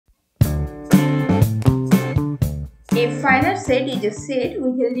A finite set is a set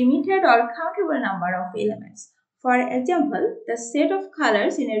with a limited or countable number of elements. For example, the set of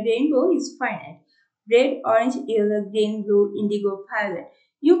colors in a rainbow is finite. Red, orange, yellow, green, blue, indigo, violet.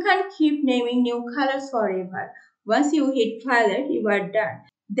 You can keep naming new colors forever. Once you hit violet, you are done.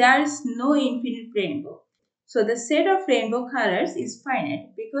 There is no infinite rainbow. So the set of rainbow colors is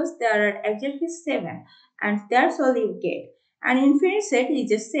finite because there are exactly 7 and that's all you get. An infinite set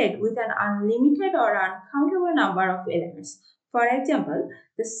is a set with an unlimited or uncountable number of elements. For example,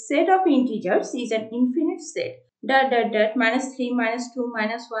 the set of integers is an infinite set. Dot dot dot minus 3 minus 2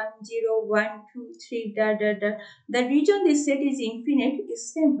 minus 1 0 1 2 3 dot dot dot. The reason this set is infinite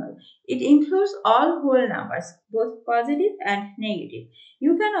is simple. It includes all whole numbers, both positive and negative.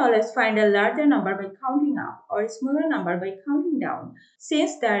 You can always find a larger number by counting up or a smaller number by counting down.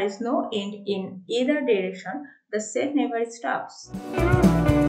 Since there is no end in either direction, the set never stops.